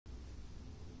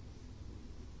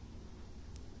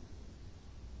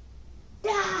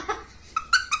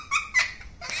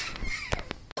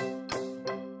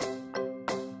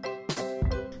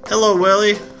Hello,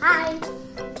 Willy. Hi.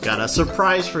 Got a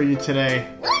surprise for you today.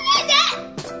 Look at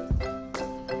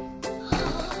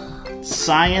that!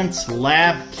 Science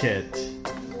lab kit.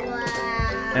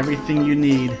 Wow. Everything you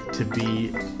need to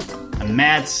be a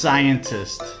mad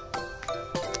scientist.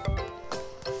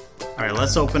 Alright,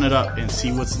 let's open it up and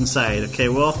see what's inside. Okay,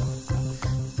 Will?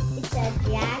 It's a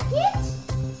jacket?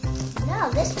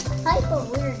 No, this type of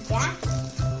weird jacket.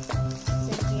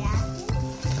 It's a jacket.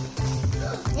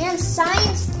 And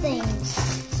science things.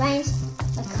 Science,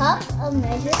 a cup, a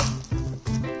measure.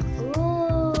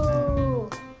 Ooh.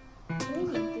 What do you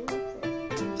do with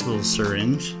it? A little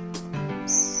syringe.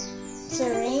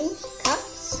 Syringe,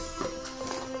 cups.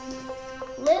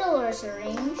 Littler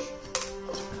syringe.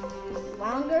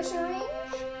 Longer syringe.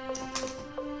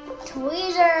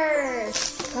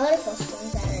 Tweezers. Colorful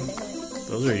ones that are different.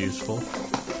 Those are useful.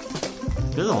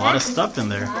 There's a lot of stuff in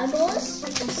there. Goggles.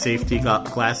 Safety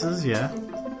glasses, yeah.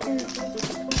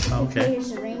 Okay. Your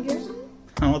syringes.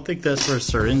 I don't think that's for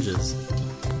syringes.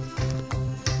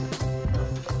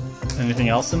 Anything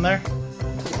else in there?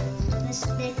 This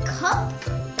big cup.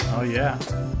 Oh, yeah.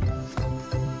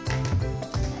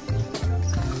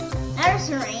 Another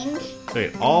syringe.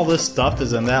 Wait, all this stuff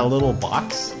is in that little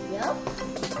box? Yep.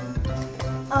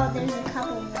 Oh, there's a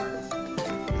couple more.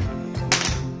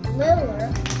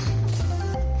 Littler.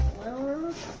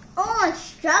 Oh,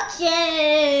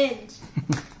 instructions.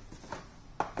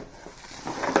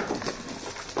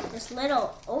 This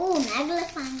little,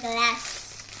 magnifying glass.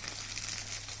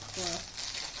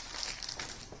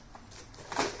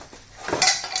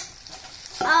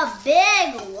 A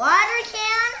big water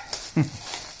can.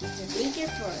 It's a beaker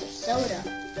for soda.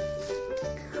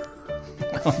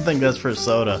 I don't think that's for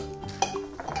soda.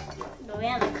 Do we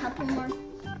have a couple more?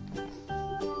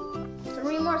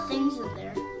 3 more things in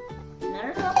there.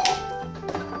 Another cup.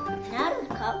 Another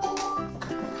cup.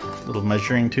 Little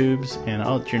measuring tubes, and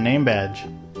oh, it's your name badge. A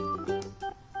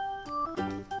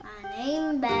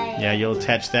name badge. Yeah, you'll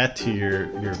attach that to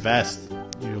your vest,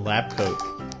 your lab coat.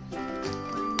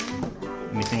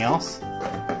 Anything else?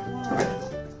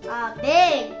 A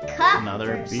big cup.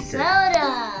 Another for beaker.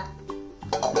 Soda.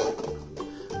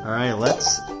 All right,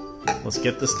 let's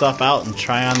get the stuff out and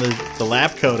try on the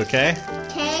lab coat, okay?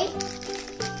 Okay.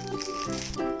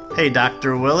 Hey,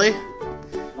 Dr. Willy.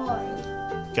 Boy.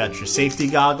 Got your safety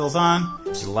goggles on,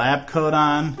 your lab coat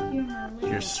on, You're my little.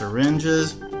 your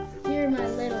syringes. You're my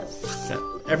little. Got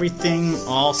everything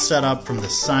all set up from the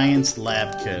science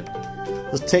lab kit.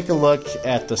 Let's take a look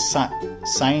at the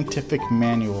scientific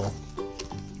manual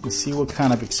and see what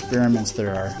kind of experiments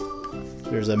there are.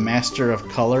 There's a master of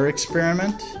color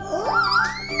experiment.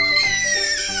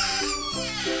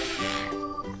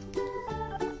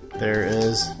 There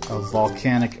is a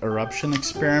volcanic eruption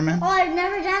experiment. Oh, I've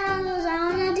never done one of those. I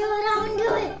want to do it. I want to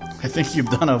do it. I think you've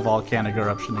done a volcanic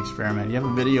eruption experiment. You have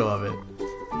a video of it.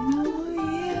 No,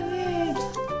 you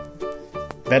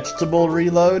haven't. Vegetable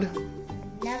reload.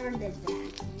 Never did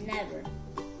that. Never.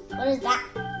 What is that?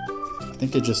 I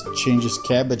think it just changes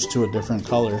cabbage to a different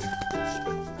color.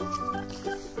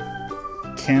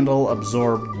 Candle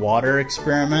absorbed water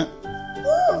experiment. Ooh. I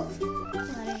don't even know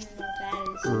what that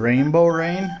is. Rainbow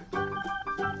rain.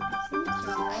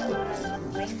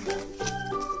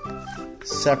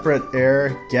 Separate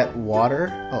air, get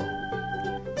water. Oh.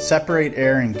 Separate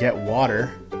air and get water.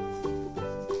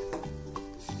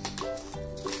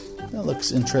 That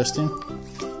looks interesting.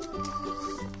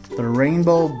 The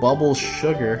rainbow bubble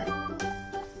sugar.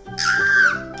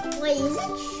 Wait, is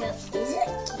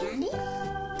it candy?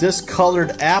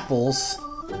 Discolored apples.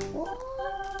 What?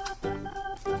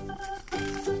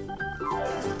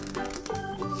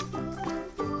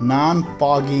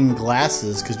 Non-fogging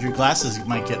glasses, because your glasses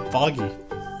might get foggy.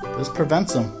 This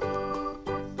prevents them.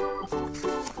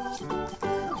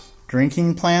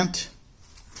 Drinking plant.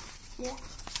 Yeah.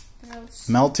 Gross.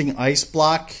 Melting ice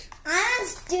block.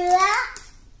 Let's do that.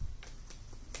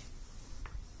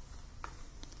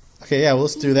 Okay, yeah, well,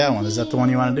 let's do that one. Is that the one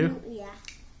you want to do? Yeah.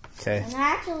 Okay. And I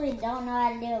actually don't know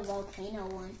how to do a volcano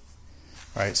one.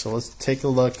 Alright, so let's take a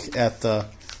look at the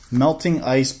melting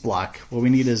ice block. What we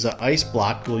need is an ice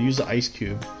block. We'll use an ice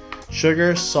cube.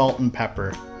 Sugar, salt, and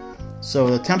pepper. So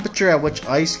the temperature at which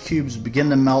ice cubes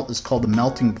begin to melt is called the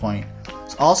melting point.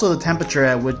 It's also the temperature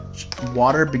at which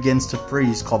water begins to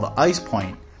freeze, called the ice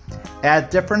point. Add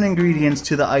different ingredients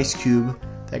to the ice cube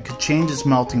that could change its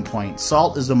melting point.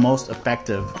 Salt is the most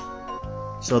effective.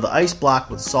 So the ice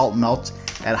block with salt melts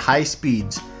at high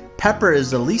speeds. Pepper is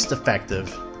the least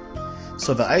effective.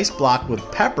 So the ice block with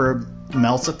pepper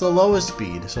melts at the lowest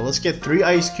speed. So let's get 3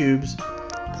 ice cubes,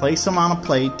 place them on a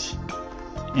plate,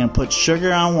 and put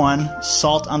sugar on one,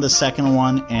 salt on the second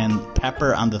one, and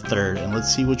pepper on the third. And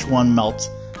let's see which one melts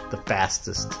the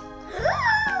fastest.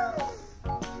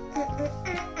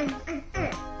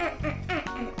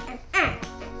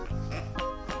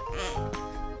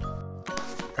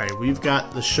 Alright, we've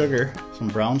got the sugar, some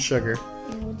brown sugar.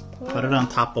 Put it on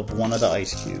top of one of the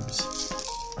ice cubes.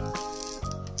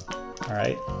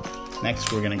 Alright,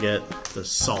 next we're gonna get the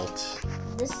salt.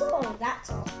 This salt or that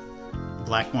salt? The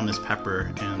black one is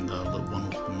pepper and the one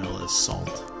with the middle is salt.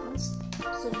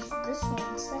 So this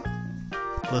one's second.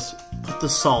 Let's put the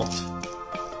salt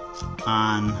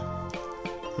on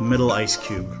the middle ice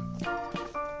cube.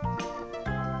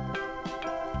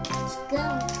 Let's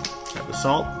go. Grab the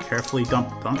salt, carefully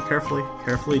dump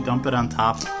it on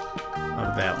top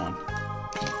of that one.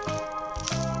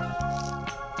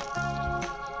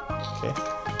 Okay,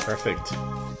 perfect.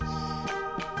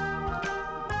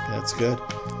 That's good.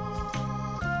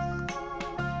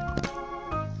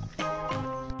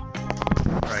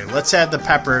 Alright, let's add the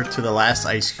pepper to the last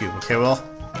ice cube, okay, Will?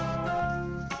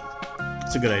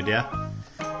 That's a good idea.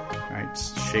 Alright,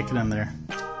 just shake it in there.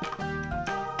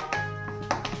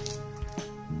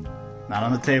 Not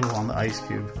on the table, on the ice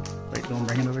cube. Wait, don't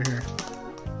bring it over here.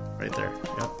 Right there.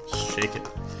 Yep, just shake it.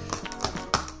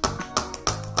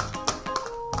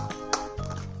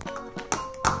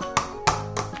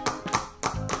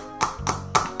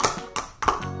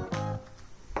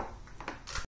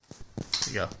 There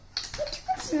you go.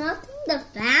 It's melting the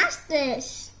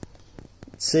fastest.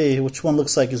 Let's see, which one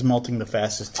looks like is melting the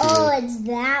fastest to you? Oh, it's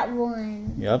that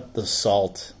one. Yep, the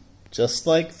salt. Just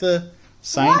like the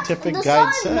scientific the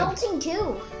guide salt said. is melting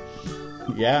too.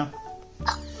 Yeah.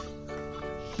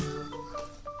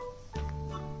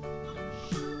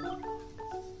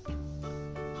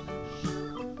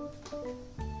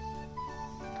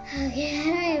 Okay, I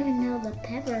don't even know the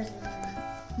peppers.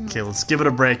 Okay, let's give it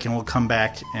a break and we'll come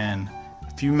back in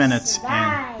a few minutes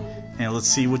and let's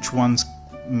see which one's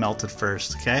melted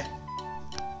first, okay?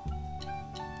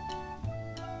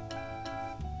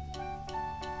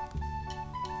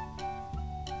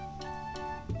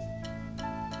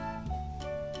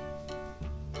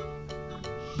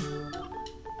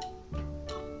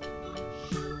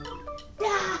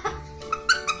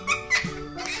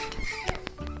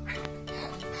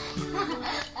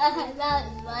 That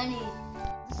was funny.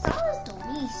 The salt is the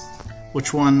least.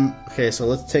 Which one? Okay, so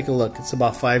let's take a look. It's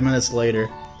about 5 minutes later.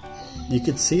 You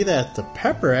could see that the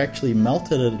pepper actually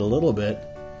melted it a little bit.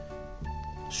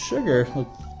 Sugar,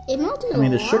 It melted I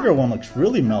mean, a the lot. sugar one looks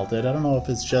really melted. I don't know if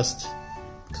it's just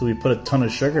because we put a ton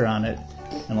of sugar on it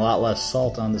and a lot less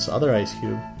salt on this other ice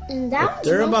cube. And that one's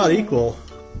They're about melting. equal.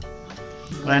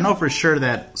 But I know for sure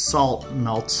that salt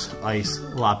melts ice a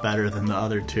lot better than the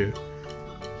other two.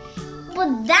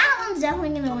 But that one's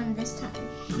definitely gonna win this time.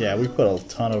 Yeah, we put a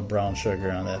ton of brown sugar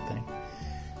on that thing.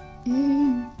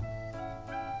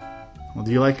 Well,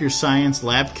 do you like your science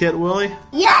lab kit, Willie?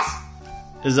 Yes!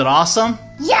 Is it awesome?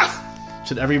 Yes!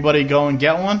 Should everybody go and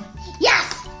get one?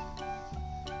 Yes!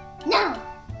 No!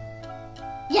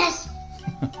 Yes!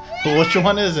 Well, which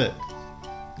one is it?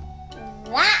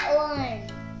 That one!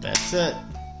 That's it.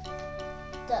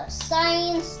 The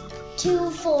Science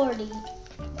 240.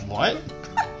 What?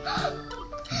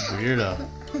 Weirdo.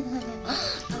 I'm a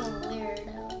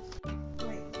weirdo.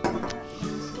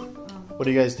 What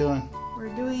are you guys doing? We're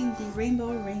doing the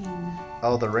rainbow rain.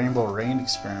 Oh, the rainbow rain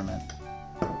experiment.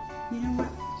 You know what?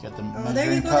 You got the Oh, there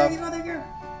you measuring go, cup. there you go, there you go.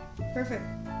 Perfect.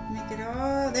 Make it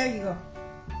all, there you go.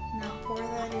 Now pour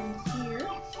that in here,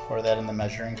 Pour that in the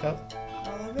measuring cup.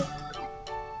 all of it.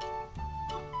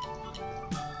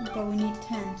 But we need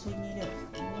 10, so we need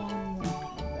one more of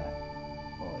that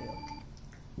oil.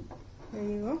 There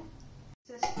you go.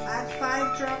 Just add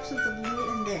 5 drops of the blue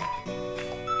in there.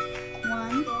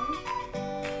 1, 2,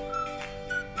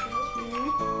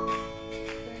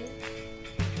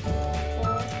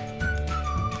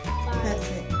 that's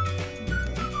it.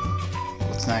 Okay.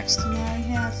 What's next? Now he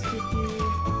has to do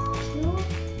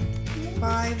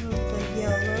 5 of the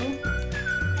yellow.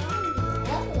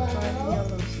 5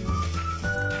 yellow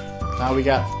seeds. Now we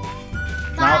got.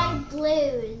 5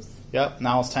 blues. Yep.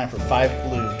 Now it's time for 5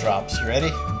 blue drops. You ready?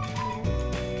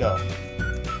 Go.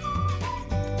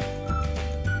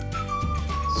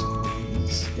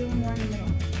 Squeeze. Do one more in the middle.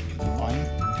 1,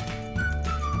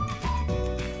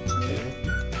 2,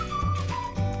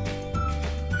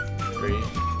 3,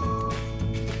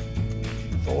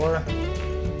 4,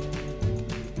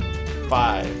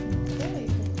 5. Okay,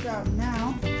 good job.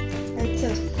 Now it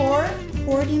says pour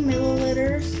 40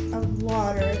 milliliters of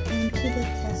water into the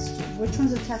test tube. Which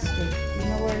one's a test tube? Do you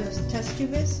know where the test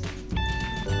tube is?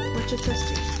 What's a test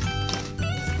tube?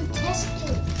 The test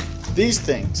tube. These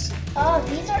things. Oh,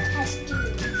 these are test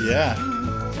tubes. Yeah.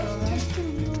 What test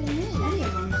tube do we need? Any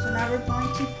of them. So now we're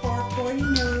going to pour 40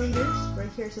 milliliters. Right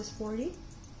here it says 40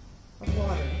 of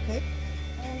water. Okay.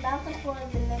 I'm about to pour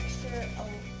the mixture of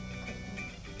cooking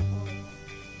oil.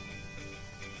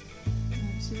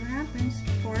 Let's see what happens.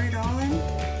 Pour it all in.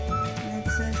 And it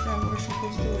says that we're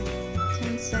supposed to wait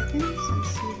 10 seconds and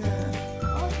see the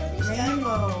Oh, it's already started.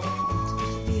 rainbow. It's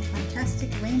supposed to be a fantastic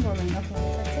rainbow ring. Okay,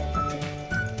 that's it. That's it.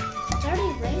 It's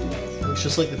already rainbow. Looks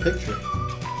just like the picture.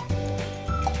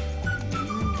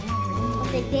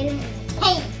 But they didn't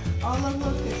paint. Oh,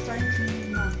 look, it's starting to move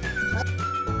now.